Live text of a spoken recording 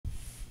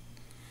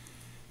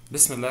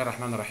بسم الله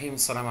الرحمن الرحيم.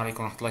 السلام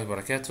عليكم ورحمة الله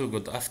وبركاته.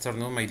 Good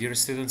afternoon, my dear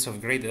students of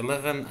grade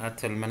 11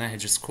 at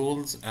المناهج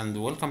schools, and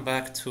welcome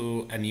back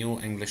to a new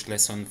English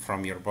lesson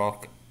from your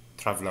book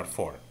Traveler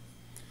 4.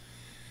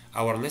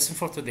 Our lesson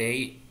for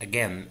today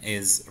again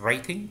is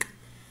writing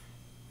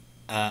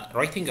a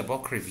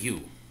book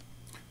review.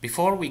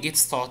 Before we get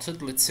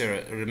started, let's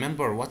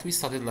remember what we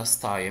studied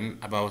last time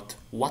about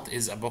what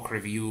is a book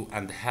review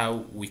and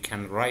how we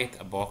can write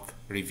a book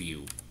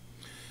review.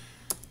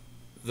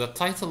 The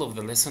title of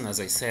the lesson, as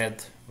I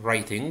said,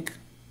 writing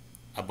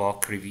a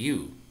book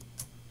review.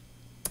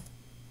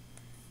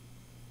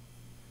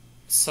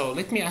 So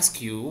let me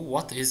ask you,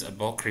 what is a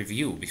book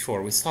review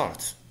before we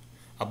start?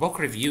 A book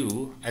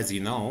review, as you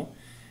know,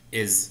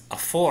 is a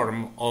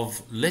form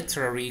of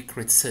literary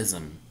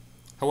criticism.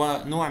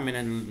 هو نوع من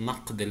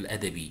النقد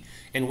الأدبي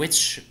in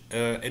which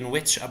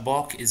a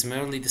book is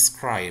merely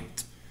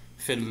described.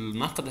 في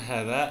النقد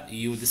هذا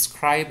you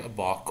describe a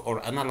book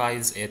or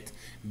analyze it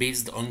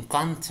based on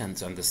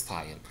content and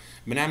style.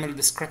 بنعمل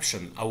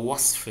description أو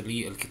وصف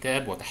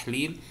للكتاب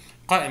وتحليل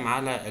قائم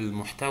على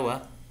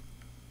المحتوى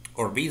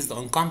or based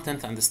on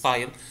content and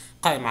style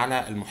قائم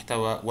على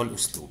المحتوى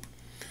والأسلوب.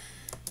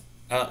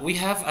 We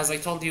have, as I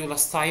told you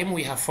last time,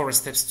 we have 4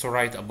 steps to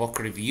write a book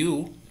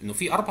review. إنه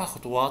في 4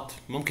 خطوات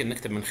ممكن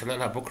نكتب من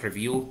خلالها book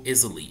review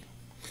easily.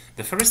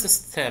 The first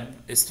step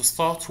is to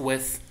start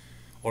with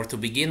or to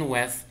begin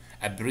with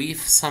a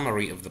brief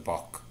summary of the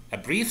book. A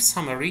brief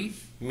summary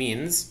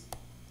means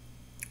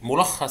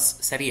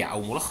ملخص سريع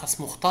أو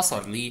ملخص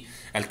مختصر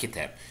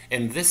للكتاب.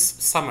 In this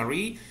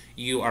summary,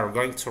 you are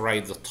going to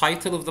write the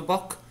title of the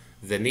book,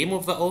 the name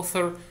of the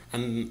author,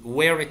 and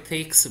where it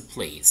takes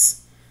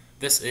place.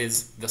 This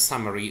is the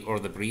summary or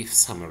the brief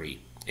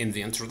summary in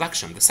the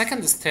introduction. The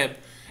second step,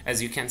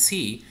 as you can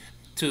see,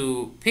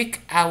 to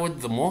pick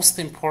out the most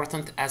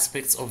important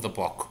aspects of the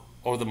book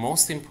or the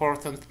most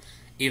important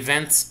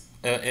events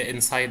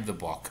inside the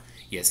book.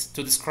 Yes,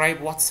 to describe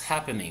what's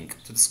happening,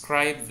 to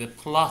describe the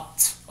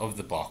plot of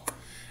the book,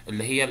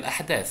 اللي هي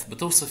الأحداث،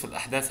 بتوصف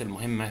الأحداث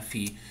المهمة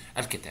في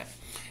الكتاب.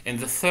 In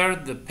the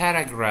third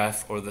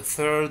paragraph or the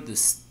third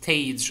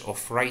stage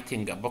of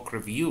writing a book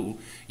review,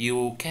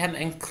 you can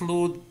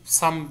include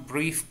some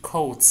brief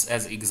quotes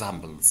as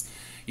examples.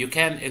 You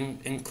can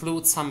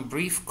include some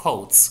brief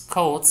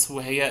quotes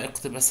وهي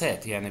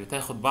اقتباسات، يعني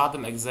بتاخد بعض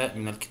الأجزاء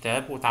من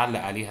الكتاب وتعلق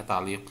عليها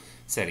تعليق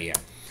سريع.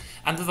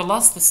 And the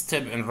last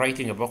step in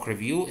writing a book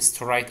review is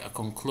to write a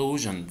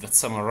conclusion that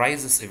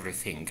summarizes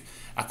everything.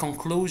 A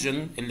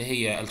conclusion اللي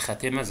هي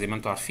الخاتمة زي ما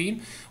انتم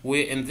عارفين.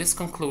 In this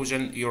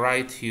conclusion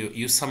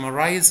you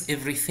summarize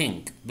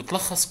everything.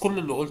 بتلخص كل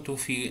اللي قلته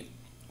في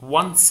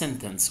one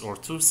sentence or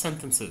 2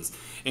 sentences,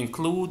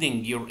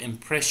 including your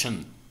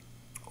impression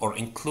or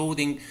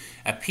including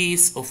a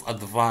piece of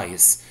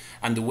advice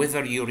and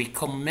whether you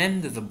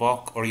recommend the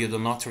book or you do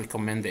not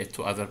recommend it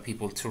to other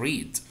people to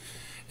read.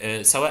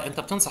 سواء انت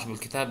بتنصح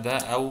بالكتاب ده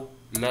او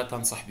لا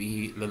تنصح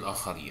به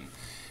للآخرين.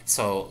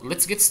 So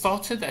let's get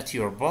started at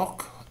your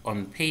book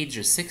on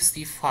page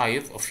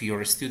 65 of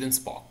your student's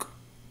book.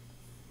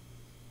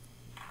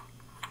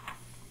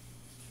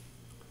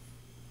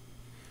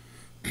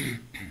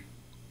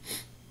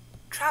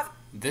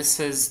 This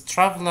is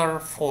Traveler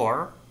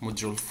 4,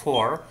 Module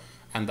 4,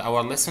 and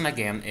our lesson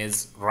again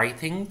is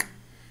writing.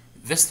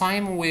 This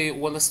time we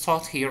will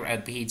start here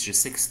at page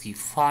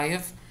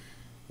 65.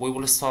 We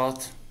will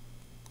start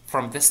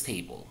from this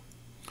table.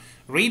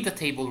 Read the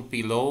table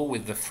below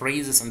with the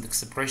phrases and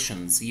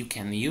expressions you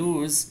can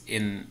use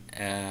in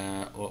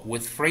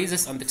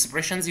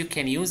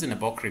a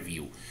book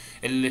review.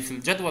 اللي في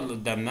الجدول اللي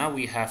قدامنا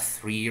we have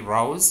 3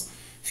 rows.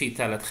 في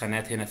 3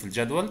 خانات هنا في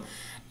الجدول.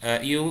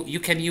 You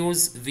can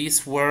use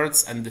these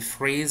words and the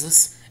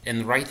phrases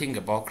in writing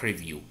a book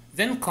review.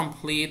 Then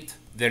complete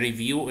the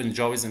review in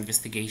Joy's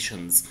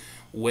investigations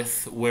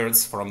with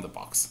words from the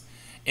box.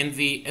 In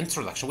the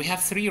introduction we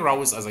have 3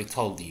 rows as I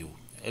told you.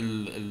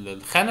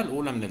 الخانة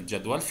الأولى من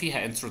الجدول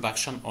فيها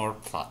introduction or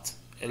plot.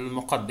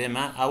 المقدمة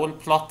أو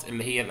البلوت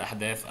اللي هي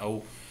الأحداث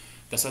أو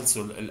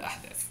تسلسل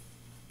الأحداث.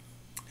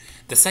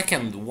 The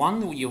second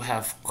one you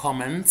have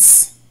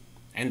comments.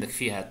 عندك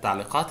فيها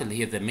التعليقات اللي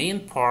هي the main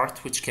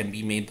part which can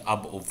be made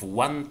up of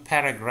 1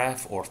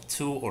 paragraph or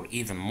 2 or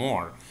even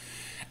more.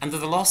 And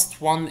the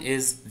last one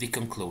is the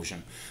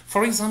conclusion.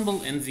 For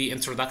example, in the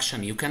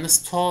introduction you can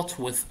start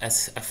with a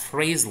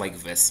phrase like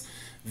this.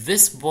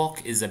 This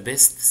book is a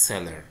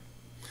bestseller.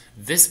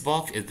 This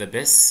book is the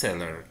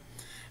bestseller.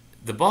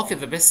 The book is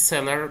the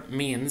bestseller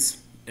means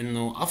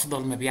إنه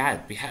أفضل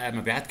مبيعات، بيحقق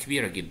مبيعات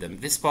كبيرة جدا.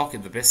 This book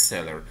is the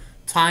bestseller.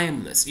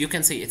 Timeless. You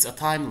can say it's a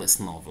timeless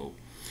novel.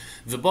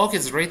 The book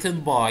is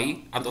written by,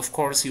 and of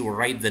course you will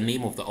write the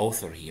name of the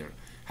author here.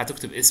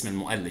 هتكتب اسم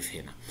المؤلف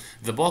هنا.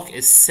 The book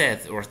is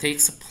set or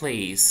takes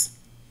place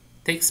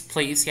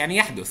يعني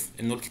يحدث.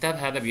 إنه الكتاب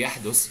هذا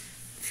بيحدث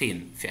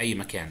فين؟ في أي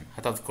مكان.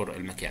 هتذكر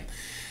المكان.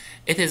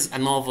 It is a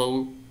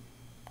novel,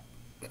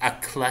 a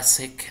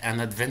classic, an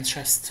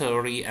adventure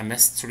story, a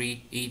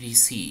mystery,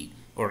 etc.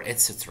 or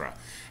etc.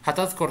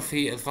 هتذكر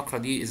في الفقرة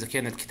دي إذا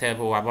كان الكتاب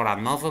هو عبارة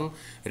عن نوفل،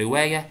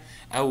 رواية،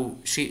 أو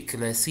شيء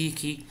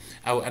كلاسيكي،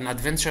 أو an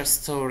adventure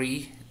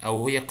story،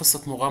 أو هي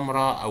قصة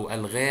مغامرة أو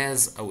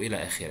ألغاز أو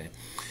إلى آخره.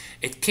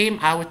 It came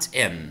out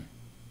in.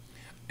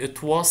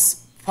 It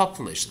was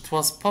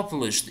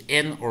published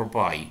in or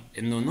by.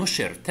 إنه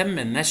نشر، تم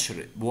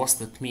النشر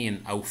بواسطة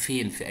مين أو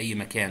فين في أي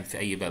مكان في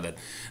أي بلد.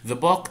 The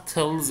book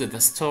tells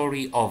the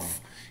story of.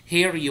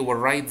 Here you will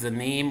write the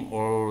name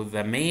or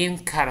the main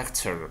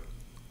character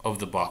of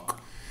the book.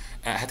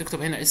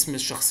 هتكتب هنا اسم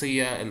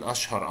الشخصية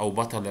الأشهر أو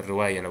بطل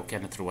الرواية لو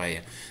كانت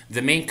رواية.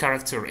 The main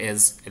character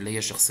is اللي هي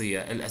الشخصية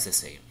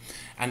الأساسية.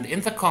 And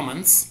in the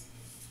comments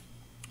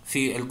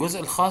في الجزء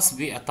الخاص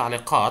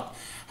بالتعليقات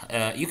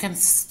you can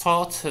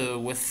start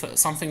with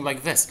something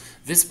like this.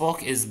 This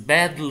book is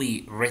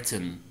badly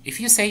written. If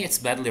you say it's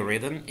badly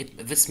written,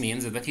 this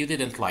means that you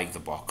didn't like the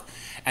book.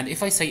 And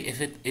if I say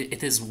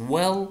it is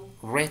well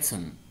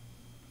written,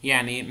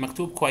 يعني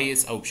مكتوب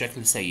كويس أو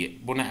بشكل سيء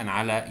بناء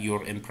على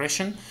your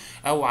impression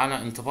أو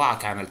على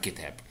انطباعك عن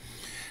الكتاب.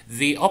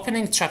 The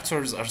opening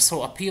chapters are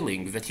so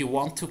appealing that you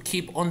want to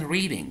keep on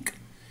reading.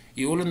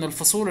 يقول إن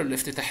الفصول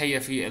الافتتاحية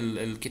في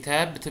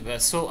الكتاب بتبقى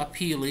so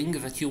appealing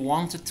that you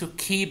wanted to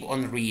keep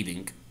on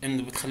reading.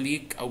 إنه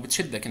بتخليك أو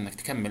بتشدك إنك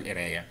تكمل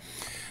قراية.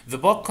 The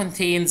book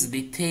contains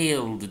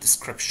detailed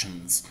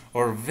descriptions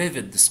or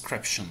vivid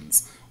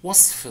descriptions.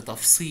 وصف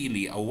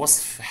تفصيلي أو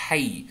وصف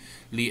حي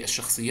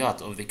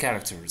للشخصيات of the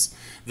characters.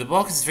 The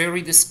book is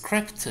very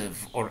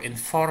descriptive or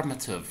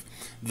informative.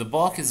 The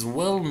book is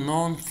well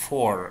known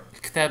for.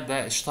 الكتاب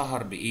ده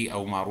اشتهر بإيه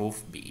أو معروف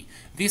بإيه.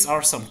 These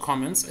are some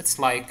comments. It's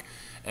like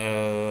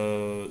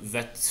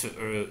that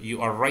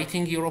you are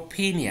writing your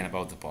opinion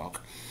about the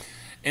book.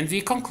 In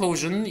the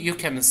conclusion, you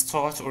can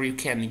start or you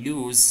can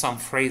use some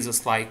phrases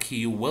like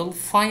you will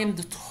find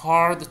it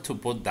hard to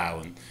put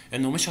down.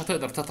 إنه مش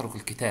هتقدر تترك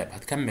الكتاب،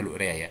 هتكمل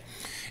قراية.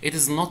 It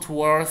is not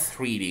worth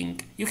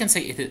reading. You can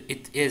say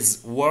it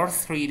is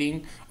worth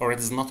reading or it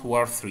is not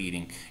worth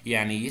reading.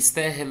 يعني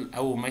يستاهل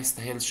أو ما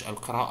يستاهلش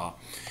القراءة.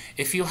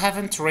 If you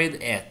haven't read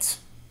it,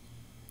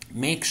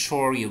 make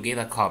sure you get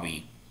a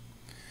copy.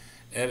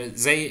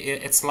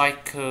 It's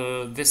like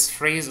this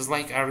phrase is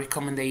like a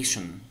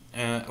recommendation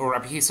or a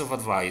piece of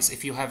advice.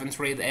 If you haven't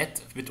read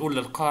it, بتقول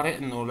للقارئ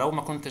إنه لو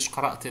ما كنتش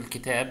قرأت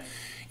الكتاب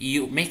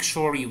you make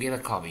sure you get a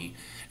copy.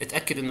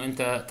 اتأكد إنه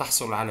أنت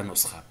تحصل على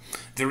نسخة.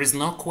 There is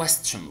no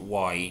question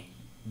why.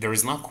 There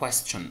is no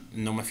question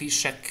إنه ما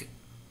فيش شك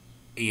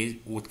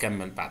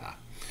وتكمل بعدها.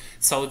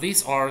 So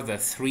these are the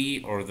three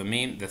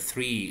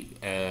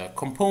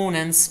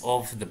components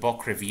of the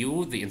book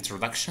review: the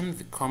introduction,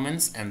 the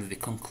comments, and the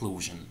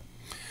conclusion.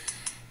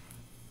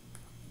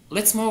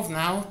 Let's move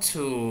now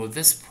to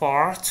this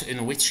part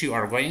in which you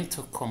are going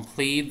to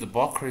complete the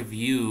book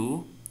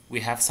review. We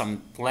have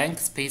some blank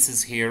spaces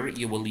here.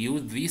 You will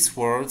use these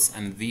words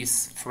and these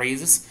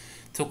phrases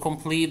to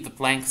complete the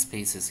blank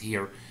spaces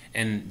here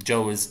in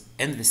Joe's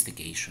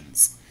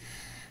investigations.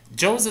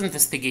 Joe's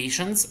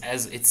investigations,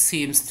 as it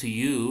seems to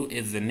you,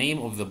 is the name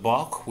of the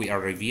book we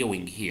are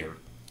reviewing here.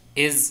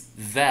 Is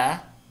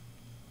the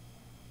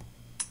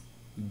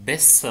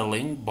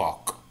best-selling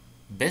book.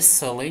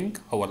 Best-selling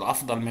هو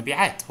الأفضل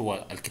مبيعات،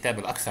 هو الكتاب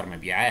الأكثر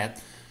مبيعات.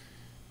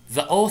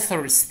 The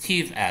author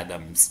Steve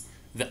Adams.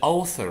 The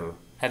author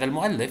هذا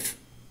المؤلف.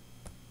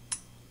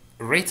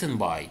 Written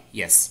by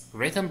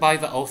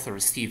the author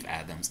Steve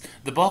Adams.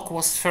 The book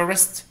was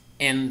first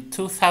in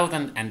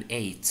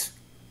 2008.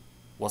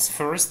 Was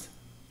first?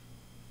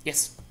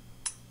 Yes,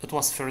 it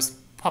was first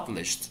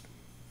published.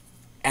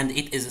 And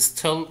it is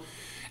still,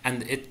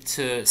 and it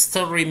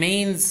still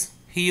remains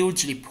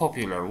hugely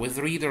popular with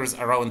readers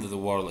around the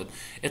world.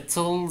 It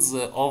tells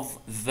of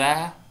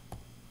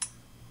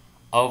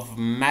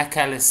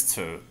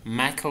McAllister,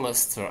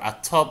 a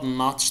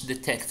top-notch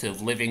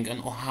detective living in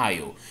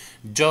Ohio.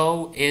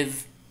 Joe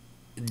is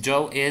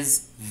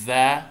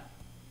the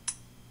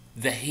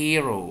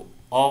hero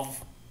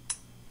of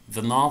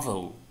the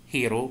novel.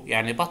 hero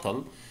يعني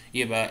بطل،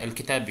 يبقى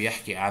الكتاب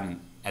بيحكي عن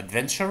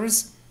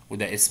adventures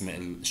وده اسم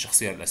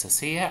الشخصية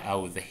الأساسية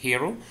أو the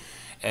hero.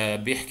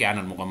 بيحكي عن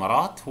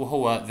المغامرات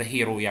وهو the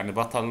hero يعني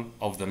بطل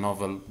of the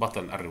novel،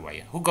 بطل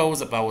الرواية. Who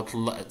goes about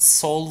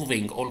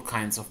solving all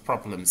kinds of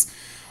problems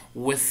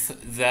with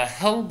the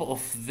help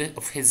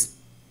of his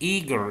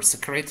eager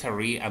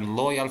secretary and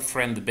loyal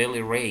friend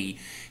Billy Ray.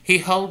 He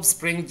helps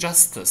bring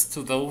justice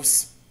to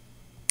those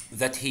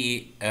that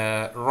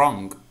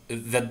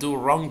that do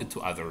wrong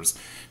to others.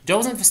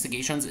 Joe's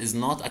Investigations is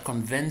not a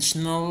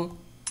conventional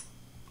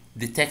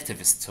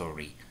detective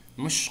story.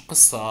 مش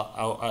قصة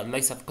أو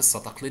ليست قصة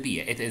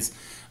تقليدية. It is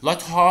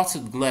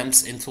light-hearted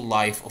glimpse into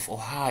life of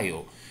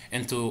Ohio.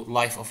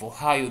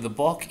 The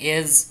book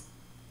is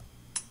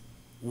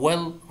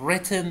well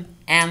written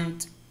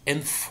and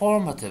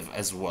informative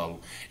as well.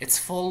 It's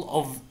full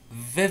of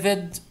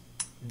vivid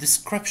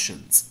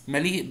descriptions.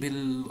 مليء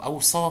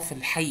بالأوصاف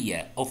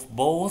الحية of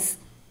both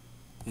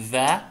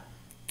the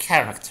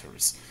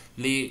characters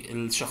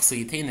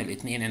للشخصيتين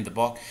الاثنين in the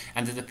book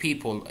and the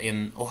people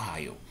in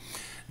Ohio.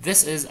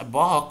 This is a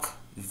book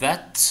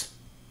that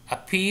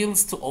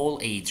appeals to all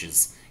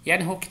ages.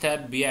 يعني هو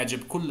كتاب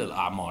بيعجب كل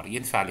الأعمار،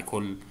 ينفع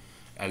لكل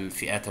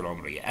الفئات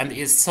العمرية. And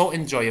is so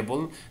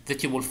enjoyable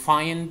that you will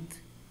find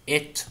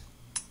it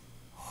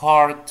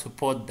hard to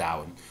put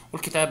down.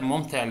 والكتاب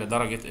ممتع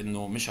لدرجة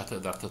إنه مش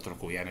هتقدر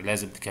تتركه، يعني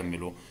لازم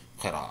تكمله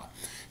قراءة.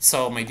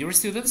 So my dear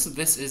students,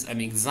 this is an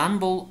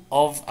example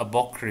of a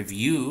book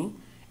review,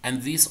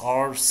 and these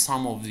are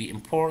some of the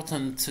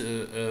important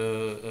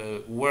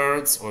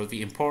words or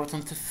the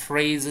important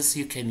phrases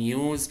you can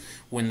use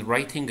when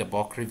writing a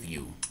book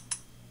review.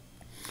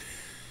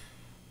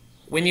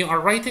 When you are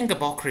writing a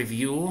book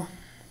review,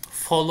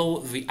 follow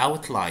the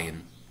outline.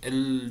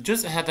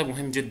 الجزء هذا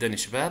مهم جدا يا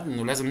شباب،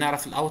 انه لازم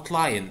نعرف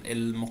الاوتلاين،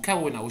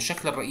 المكون او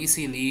الشكل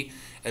الرئيسي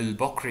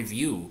للبوك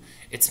ريفيو.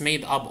 It's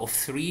made up of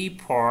 3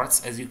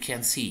 parts as you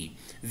can see.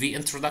 The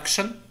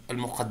introduction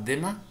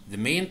المقدمة، the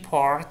main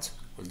part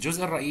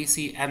الجزء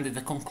الرئيسي, and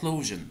the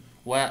conclusion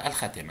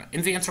والختمة.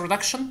 In the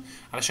introduction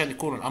علشان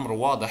يكون الأمر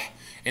واضح,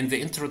 in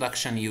the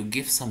introduction you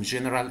give some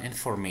general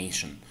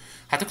information.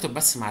 هتكتب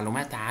بس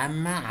معلومات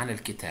عامة عن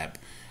الكتاب.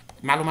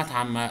 معلومات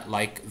عامة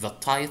like the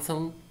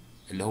title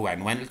اللي هو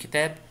عنوان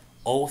الكتاب,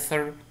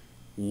 author,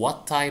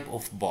 what type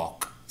of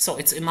book. So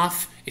it's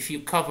enough if you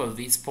cover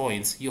these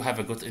points, you have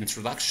a good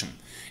introduction.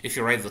 If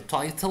you write the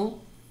title,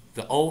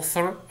 the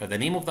author, the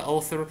name of the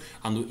author,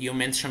 and you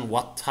mention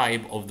what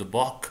type of the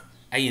book,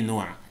 أي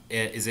نوع.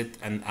 Is it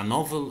a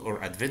novel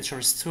or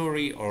adventure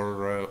story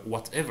or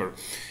whatever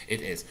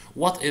it is.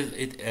 What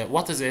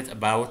is it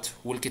about,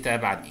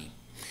 والكتاب عن إيه.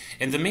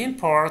 In the main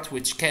part,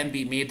 which can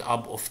be made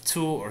up of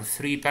 2 or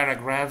 3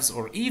 paragraphs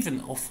or even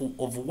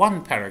of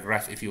 1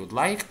 paragraph if you would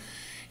like,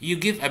 you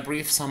give a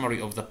brief summary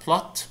of the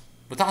plot.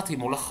 بتعطي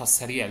ملخص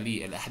سريع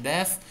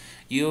للأحداث.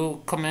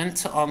 You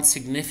comment on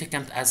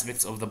significant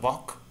aspects of the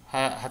book.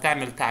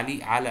 هتعمل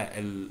تعليق على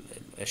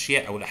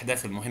الأشياء أو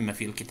الأحداث المهمة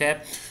في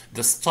الكتاب.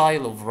 The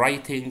style of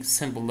writing,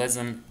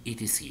 symbolism,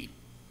 etc.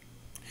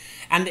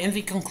 And in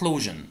the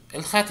conclusion,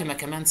 الخاتمة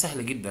كمان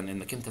سهل جدا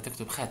انك انت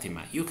تكتب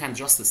خاتمة. You can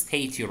just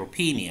state your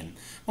opinion.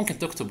 ممكن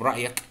تكتب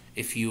رأيك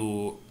if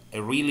you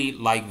really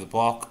like the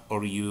book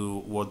or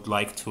you would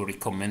like to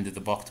recommend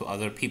the book to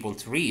other people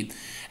to read,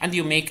 and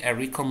you make a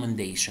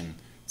recommendation.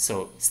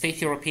 So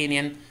state your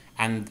opinion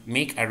and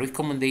make a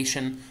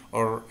recommendation,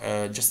 or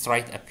just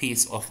write a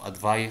piece of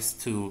advice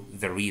to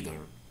the reader.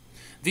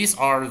 These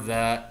are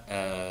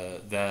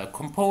the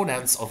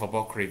components of a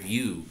book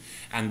review,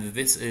 and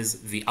this is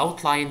the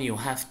outline you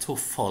have to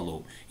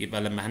follow.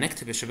 يبقى لما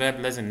هنكتب يا شباب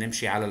لازم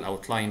نمشي على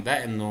الاوتلاين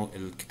ده، انه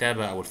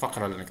الكتابة او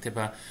الفقرة اللي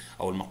نكتبها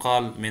او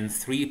المقال من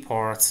 3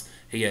 parts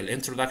هي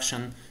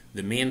الانترودكشن,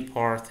 the main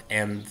part,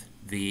 and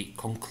the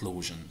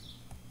conclusion.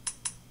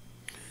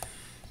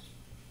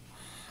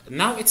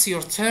 Now it's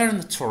your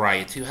turn to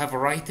write. You have a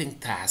writing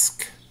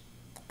task.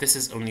 This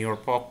is on your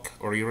book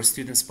or your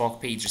student's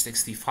book, page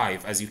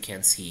 65, as you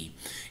can see.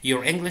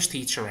 Your English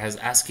teacher has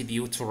asked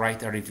you to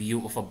write a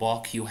review of a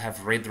book you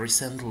have read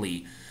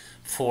recently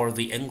for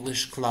the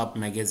English Club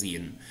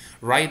magazine.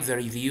 Write the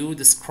review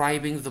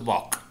describing the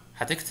book.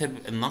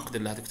 هتكتب النقد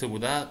اللي هتكتبه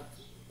ده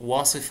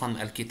واصفا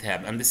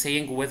الكتاب, and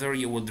saying whether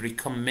you would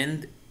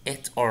recommend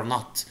it or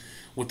not.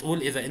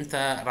 وتقول إذا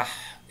أنت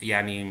راح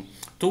يعني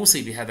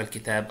توصي بهذا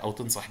الكتاب أو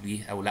تنصح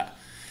به أو لا.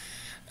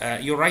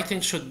 Your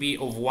writing should be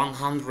of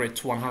 100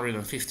 to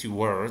 150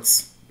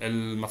 words.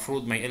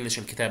 المفروض ما يقلش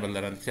الكتابة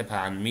اللي نكتبها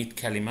عن 100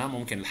 كلمة,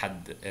 ممكن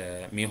لحد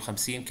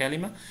 150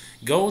 كلمة.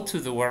 Go to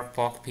the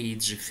workbook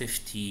page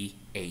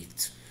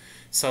 58.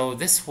 So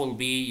this will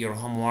be your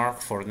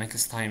homework for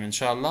next time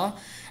inshallah.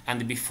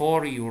 And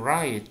before you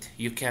write,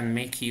 you can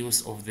make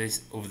use of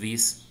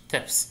these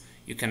tips.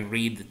 You can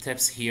read the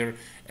tips here.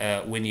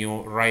 When you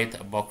write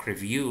a book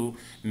review,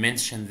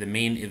 mention the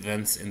main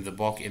events in the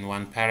book in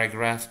 1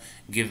 paragraph,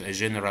 give a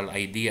general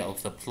idea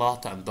of the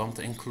plot, and don't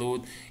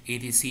include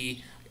etc.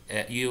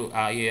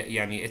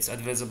 يعني it's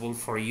advisable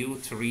for you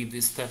to read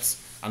these tips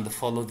and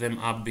follow them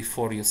up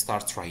before you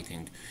start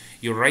writing.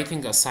 Your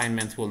writing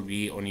assignment will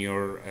be on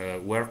your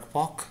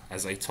workbook.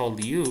 As I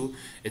told you,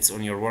 it's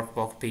on your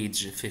workbook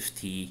page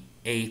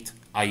 58.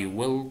 I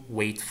will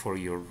wait for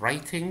your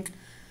writing.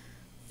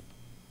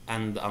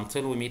 And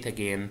until we meet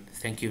again,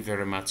 thank you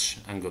very much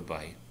and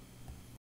goodbye.